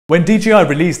When DJI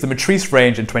released the Matrice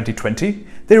range in 2020,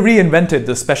 they reinvented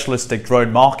the specialistic drone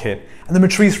market, and the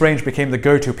Matrice range became the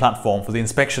go-to platform for the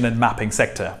inspection and mapping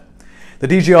sector. The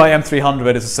DJI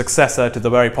M300 is a successor to the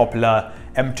very popular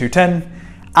M210,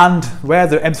 and where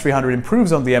the M300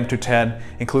 improves on the M210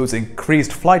 includes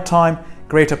increased flight time,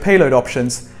 greater payload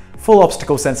options, full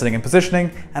obstacle sensing and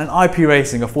positioning, and an IP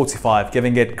rating of 45,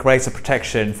 giving it greater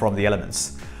protection from the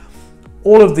elements.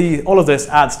 All of this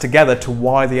adds together to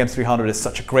why the M300 is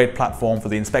such a great platform for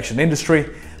the inspection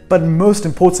industry, but most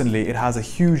importantly, it has a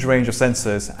huge range of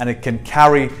sensors and it can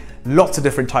carry lots of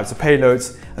different types of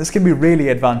payloads, and this can be really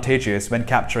advantageous when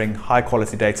capturing high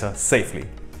quality data safely.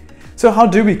 So how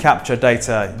do we capture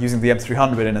data using the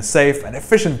M300 in a safe and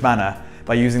efficient manner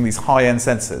by using these high-end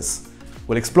sensors?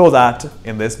 We'll explore that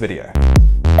in this video.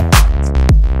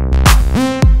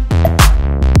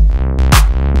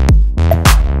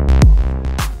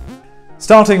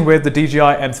 Starting with the DJI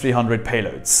M300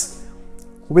 payloads.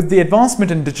 With the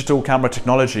advancement in digital camera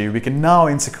technology, we can now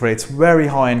integrate very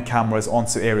high-end cameras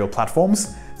onto aerial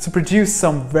platforms to produce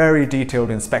some very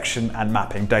detailed inspection and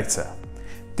mapping data.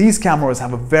 These cameras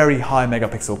have a very high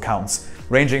megapixel counts,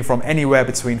 ranging from anywhere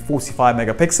between 45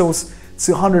 megapixels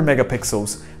to 100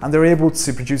 megapixels, and they're able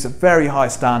to produce a very high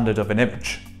standard of an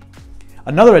image.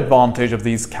 Another advantage of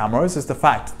these cameras is the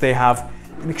fact they have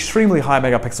an extremely high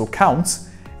megapixel count,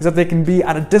 is that they can be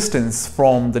at a distance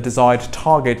from the desired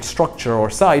target structure or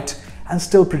site and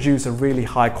still produce a really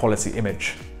high quality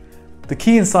image. The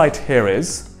key insight here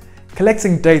is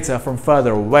collecting data from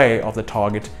further away of the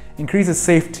target increases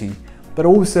safety, but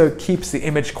also keeps the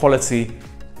image quality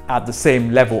at the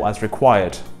same level as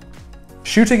required.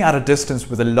 Shooting at a distance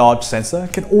with a large sensor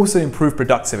can also improve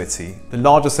productivity. The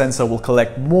larger sensor will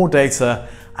collect more data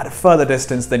at a further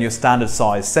distance than your standard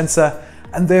size sensor,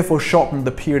 and therefore shorten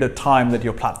the period of time that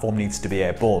your platform needs to be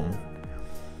airborne.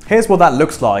 Here's what that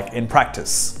looks like in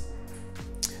practice.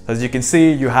 As you can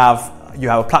see, you have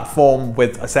a platform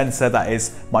with a sensor that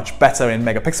is much better in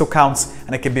megapixel counts,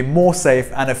 and it can be more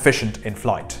safe and efficient in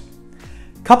flight.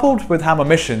 Coupled with Hammer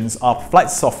Mission's our flight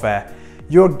software,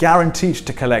 you're guaranteed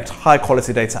to collect high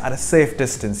quality data at a safe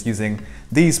distance using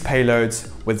these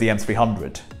payloads with the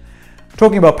M300.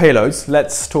 Talking about payloads,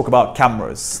 let's talk about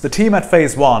cameras. The team at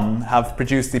PhaseOne have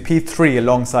produced the P3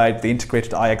 alongside the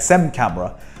integrated IXM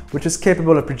camera, which is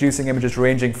capable of producing images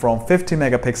ranging from 50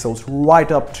 megapixels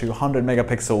right up to 100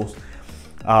 megapixels,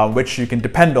 which you can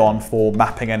depend on for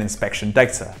mapping and inspection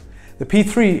data. The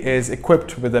P3 is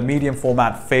equipped with a medium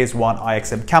format PhaseOne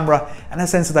IXM camera and a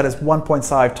sensor that is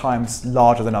 1.5 times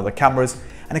larger than other cameras,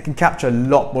 and it can capture a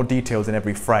lot more details in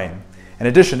every frame. In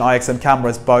addition, IXM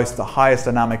cameras boast the highest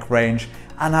dynamic range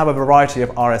and have a variety of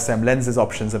RSM lenses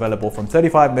options available from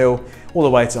 35mm all the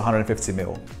way to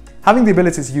 150mm. Having the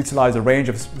ability to utilize a range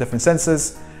of different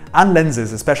sensors and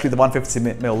lenses, especially the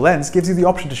 150mm lens, gives you the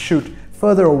option to shoot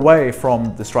further away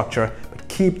from the structure but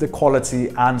keep the quality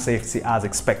and safety as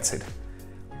expected.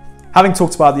 Having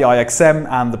talked about the IXM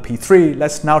and the P3,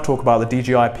 let's now talk about the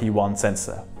Dji P1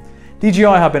 Sensor. DJI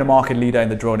have been a market leader in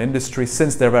the drone industry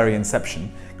since their very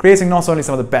inception, creating not only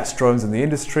some of the best drones in the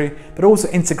industry, but also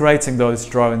integrating those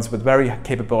drones with very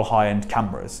capable high-end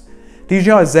cameras.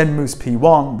 DJI ZenMoose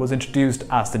P1 was introduced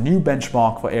as the new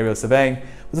benchmark for aerial surveying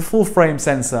with a full-frame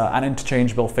sensor and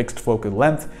interchangeable fixed focal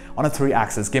length on a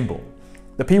 3-axis gimbal.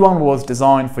 The P1 was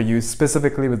designed for use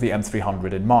specifically with the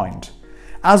M300 in mind.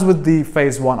 As with the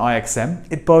PhaseOne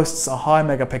IXM, it boasts a high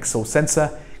megapixel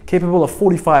sensor capable of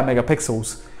 45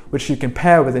 megapixels, which you can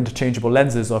pair with interchangeable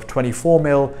lenses of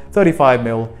 24mm,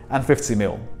 35mm and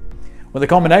 50mm. With a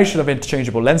combination of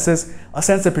interchangeable lenses, a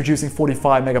sensor producing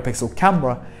 45 megapixel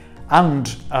camera and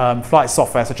flight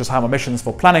software such as Hammer Missions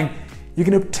for planning, you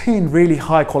can obtain really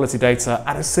high quality data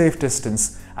at a safe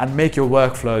distance and make your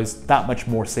workflows that much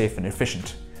more safe and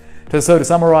efficient. So to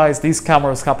summarize, these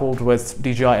cameras coupled with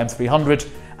DJI M300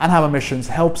 and Hammer Missions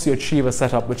helps you achieve a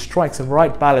setup which strikes a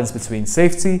right balance between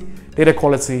safety, data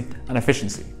quality and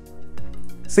efficiency.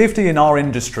 Safety in our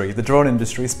industry, the drone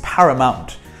industry, is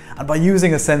paramount, and by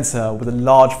using a sensor with a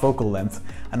large focal length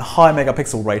and a high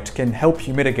megapixel rate can help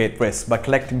you mitigate risk by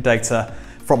collecting data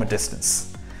from a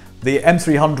distance. The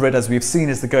M300, as we've seen,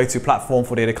 is the go-to platform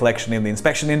for data collection in the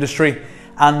inspection industry,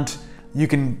 and you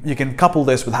can couple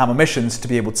this with Hammer Missions to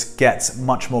be able to get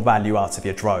much more value out of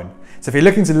your drone. So if you're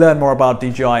looking to learn more about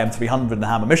DJI M300 and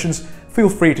Hammer Missions, feel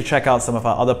free to check out some of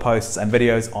our other posts and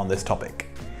videos on this topic.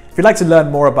 If you'd like to learn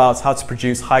more about how to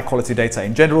produce high quality data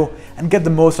in general and get the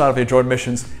most out of your drone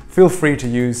missions, feel free to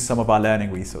use some of our learning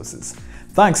resources.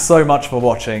 Thanks so much for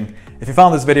watching. If you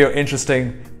found this video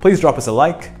interesting, please drop us a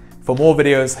like. For more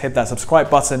videos, hit that subscribe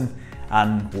button,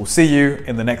 and we'll see you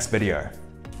in the next video.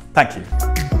 Thank you.